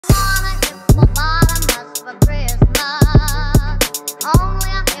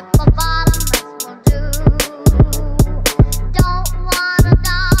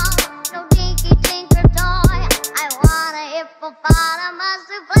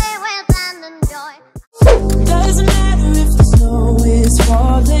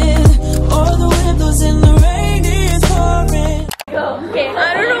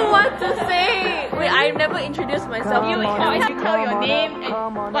myself. You always tell your name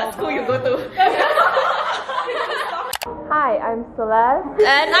and what school you go to. Hi, I'm Celeste.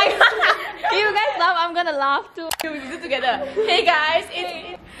 And if you guys laugh, I'm gonna laugh too. We do together. Hey guys,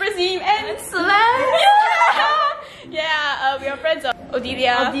 it's Brazil and Celeste. Yeah, we are friends of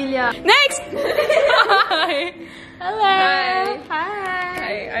Odelia. Next! Hi. Hello. Hi.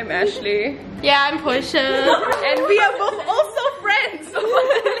 Hi, I'm Ashley. Yeah, I'm Portia. And we are both also friends.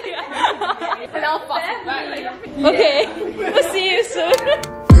 And I'll fuck it back. Okay, we'll see you soon.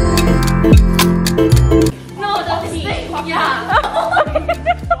 No, that's steak. Yeah.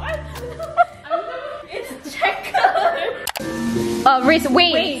 What? It's checkered.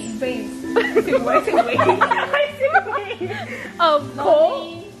 Wait.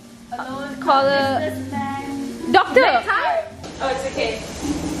 Cole? Caller. Doctor. Oh, it's okay.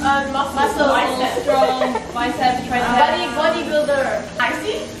 Muscle, bicep, strong, bicep, tricep. Bodybuilder.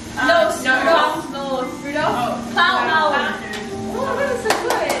 Icy? No, Rudolph. Clown. Oh, that is so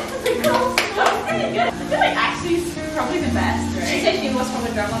good. That's pretty good. I feel like actually it's probably the best, right? She said she was from a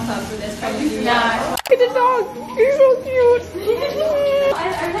drama club, so that's probably yeah. Look at the dog. He's so cute. I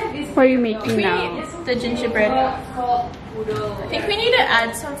like this. What are you making now? It's the gingerbread. I think we need to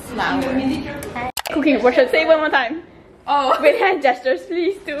add some flour. Cooking portion. Say it one more time. Oh, with hand gestures,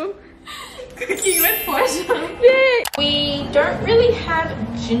 please do. Cooking with portion. Yay! We don't really have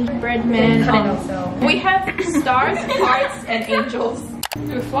gingerbread men. We have stars, hearts, and angels.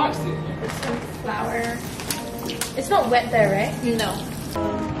 With flowers too. With some flour. It's not wet there, right? No.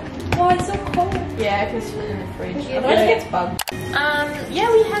 Why it's so cold? Yeah, because it's in the fridge. Otherwise it gets bugged.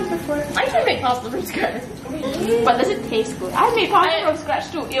 Yeah, we had before. I can make pasta from scratch. But does it taste good? I made pasta from scratch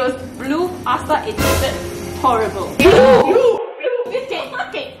too. It was blue pasta. It tasted horrible. Blue.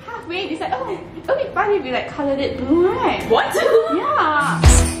 Okay. Halfway, we said, oh, okay, fine. We like colored it blue, right? What? Yeah.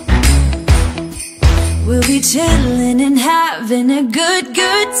 We'll be chilling and having a good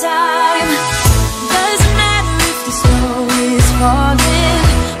time. Doesn't matter if the snow is falling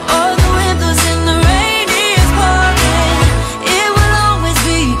or the wind blows and the rain is pouring. It will always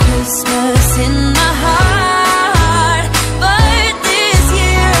be Christmas in my heart. But this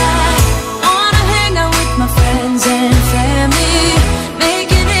year I wanna hang out with my friends and family,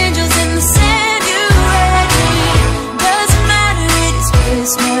 making angels in the sand. You ready? Doesn't matter, it is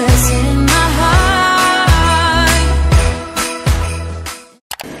Christmas in my heart.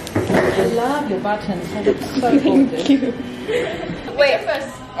 I love your buttons. They look so gorgeous. Thank you. Wait, first.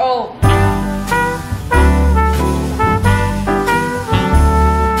 Oh.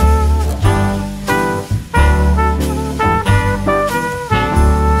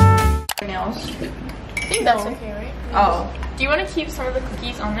 I think that's okay, right? Oh. Do you want to keep some of the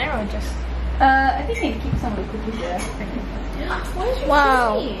cookies on there or just? I think I keep some of the cookies there.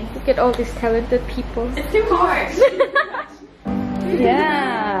 Wow. Look at all these talented people. It's too hard.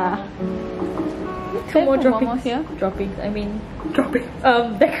 Yeah. Two more droppings here. Droppings, I mean.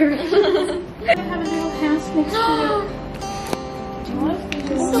 Decorations. I have a little house next to Do you want to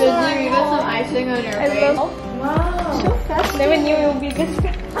do you got some icing on your face? Wow. So fast. Never knew it would be this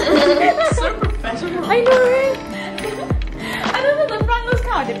fast. So professional. I know, right? I don't know, the front looks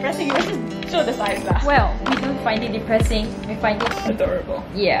kind of depressing. You just show the size lah. Well, we don't find it depressing. We find it Adorable.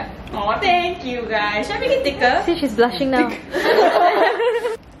 Yeah. Oh, thank you guys. Should I make it thicker? See, she's blushing now.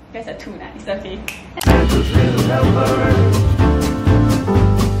 You guys are too nice, okay?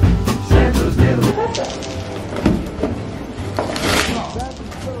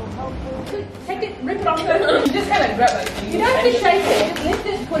 Take it, rip it off her. You just kind of grab it. You don't have to shake it. Just lift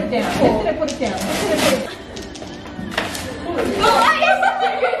it and put it down. Lift it and put it down. Lift it and put it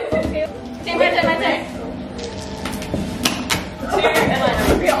down. Okay, my turn. Two, and like,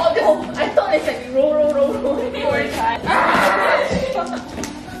 we all just, I thought it's like roll 4 times.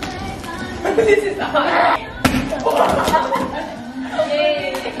 This is hard.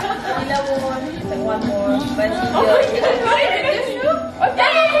 Yay! Another one. Like one more. But it's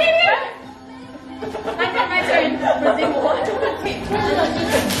easier. My turn. Brazil one.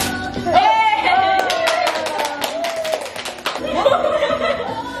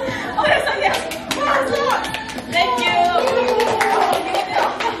 Oh, that's so yes. Thank you.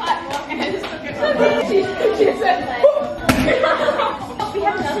 We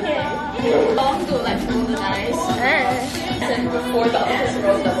have another game. Long to like roll the dice. And before the opposite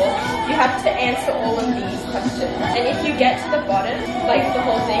roll double, you have to answer all of these questions. And if you get to the bottom, like the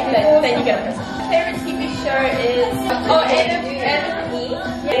whole thing, then you get a present. My favorite TV show is me.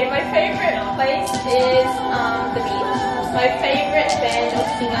 Yeah, my favorite place is the beach. My favorite band or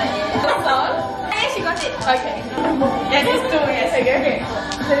singer is the song. I actually got it. Okay. Yes, it's 2. Yes, okay.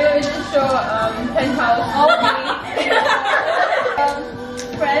 So we just show penthouse.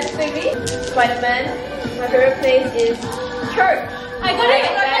 Friends, maybe. Spider-Man. My favorite place is church. I got it.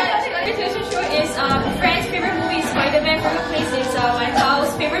 My invitation show is Friends. Favorite movie is Spider-Man. Favorite place is my house.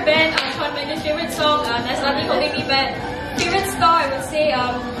 Favorite band, Shawn Mendes. Favorite song, There's Nothing Holding Me Back. Favorite store, I would say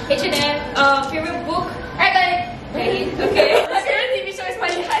H&M. Favorite book, I got it. Okay. My favorite TV show is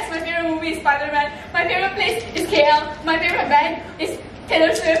Money Heist. My favorite movie is Spider-Man. My favorite place is KL. My favorite band is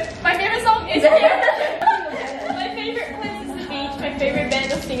Taylor Swift. My favorite song is My favorite place is the beach. My favorite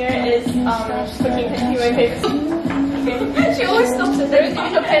band of singer is fucking my favorite. Okay. She always stops at there.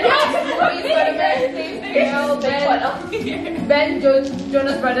 Ben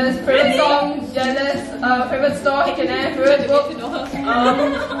Jonas Brothers. Favorite song, Jealous. Favorite store, H&M. Favorite book,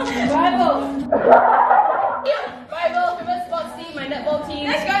 Bible. Favorite sports team, my netball team.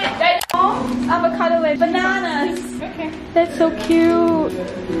 Let's go. Avocado and bananas. Okay. That's so cute.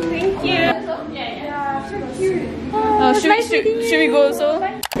 Thank you. Yeah, so cute. Should we go also?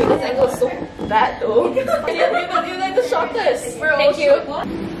 Because I go so bad though. you like the shortest. We're all short.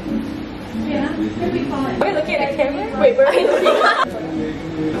 Yeah. Are we looking at the camera? Wait, where are we looking?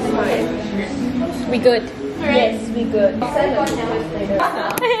 We good. Yes, we good. Send us later.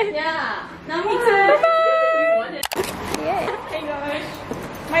 Yeah. Now me too. Yeah. Hey guys.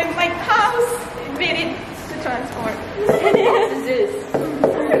 My house ready to transport. What is this?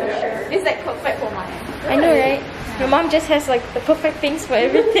 It's like perfect for mine. I know, right? Your mom just has like the perfect things for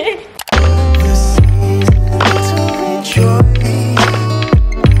everything.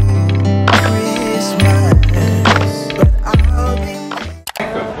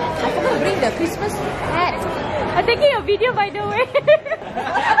 I'm taking a video, by the way.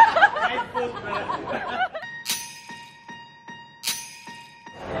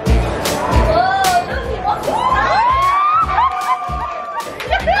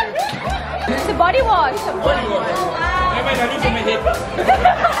 It's a body wash. I'm going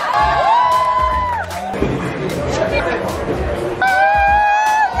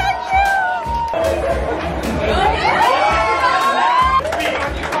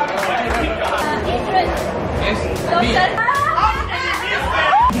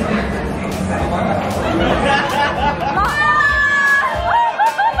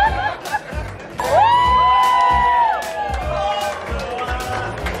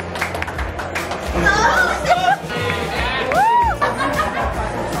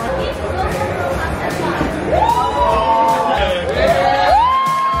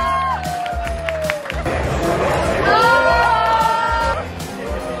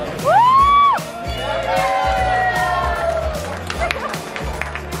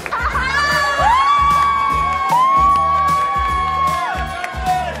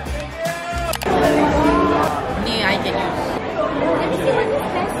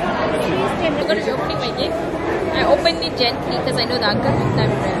to be opening my gift. I opened it gently because I know the uncle took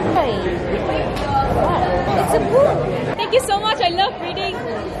time for it. It's a book. Thank you so much. I love reading.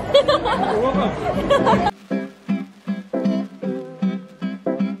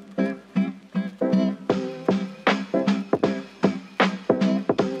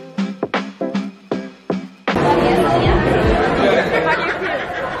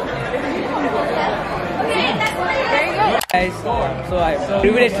 Guys, so I'm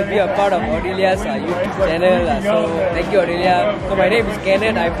privileged to be a part of Odelia's YouTube channel. So thank you, Odelia. So my name is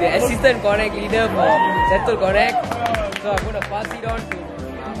Kenneth. I'm the assistant connect leader for Central Connect. So I'm going to pass it on to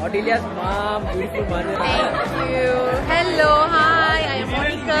Odelia's mom, beautiful mother. Thank you. Hello, hi, I am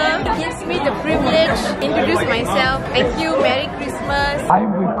Monica. It gives me the privilege to introduce myself. Thank you, Merry Christmas.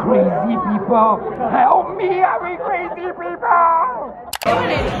 I'm with crazy people. Help me, I'm with crazy people.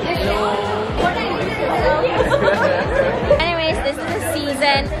 Anyways, this is the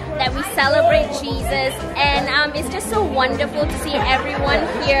season that we celebrate Jesus, and it's just so wonderful to see everyone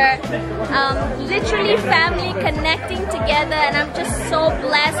here. Literally family connecting together, and I'm just so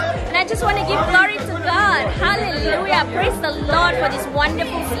blessed. And I just want to give glory to God. Hallelujah. Praise the Lord for this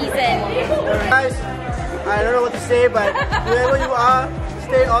wonderful season. Guys, I don't know what to say, but whoever you are,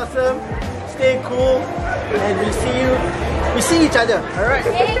 stay awesome, stay cool, and we see each other, alright?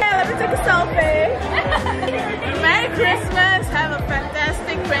 Hey, let me take a selfie. Merry Christmas, have a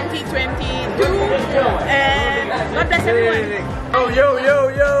fantastic 2022, and God bless everyone. Yo!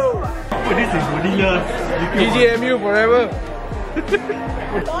 This is Odelia. GGMU forever.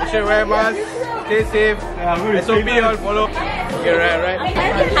 You should wear masks, stay safe, SOP all follow. Okay, right.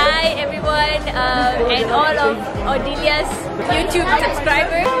 Hi everyone, and all of Odelia's YouTube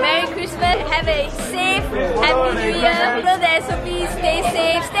subscribers. Merry Christmas. Have a safe, happy New Year. Follow the SOPs. Stay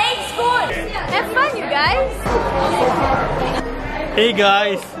safe. Stay in school. Have fun, you guys. Hey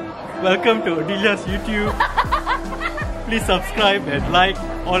guys, welcome to Odelia's YouTube. Please subscribe and like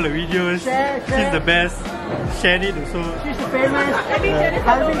all the videos. Share. She's the best. Share it also. She's famous.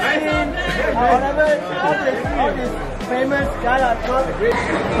 Harvey Spin. Whatever. All this famous guy.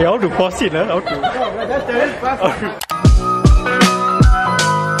 You have to pause it, huh? How to? No, that's the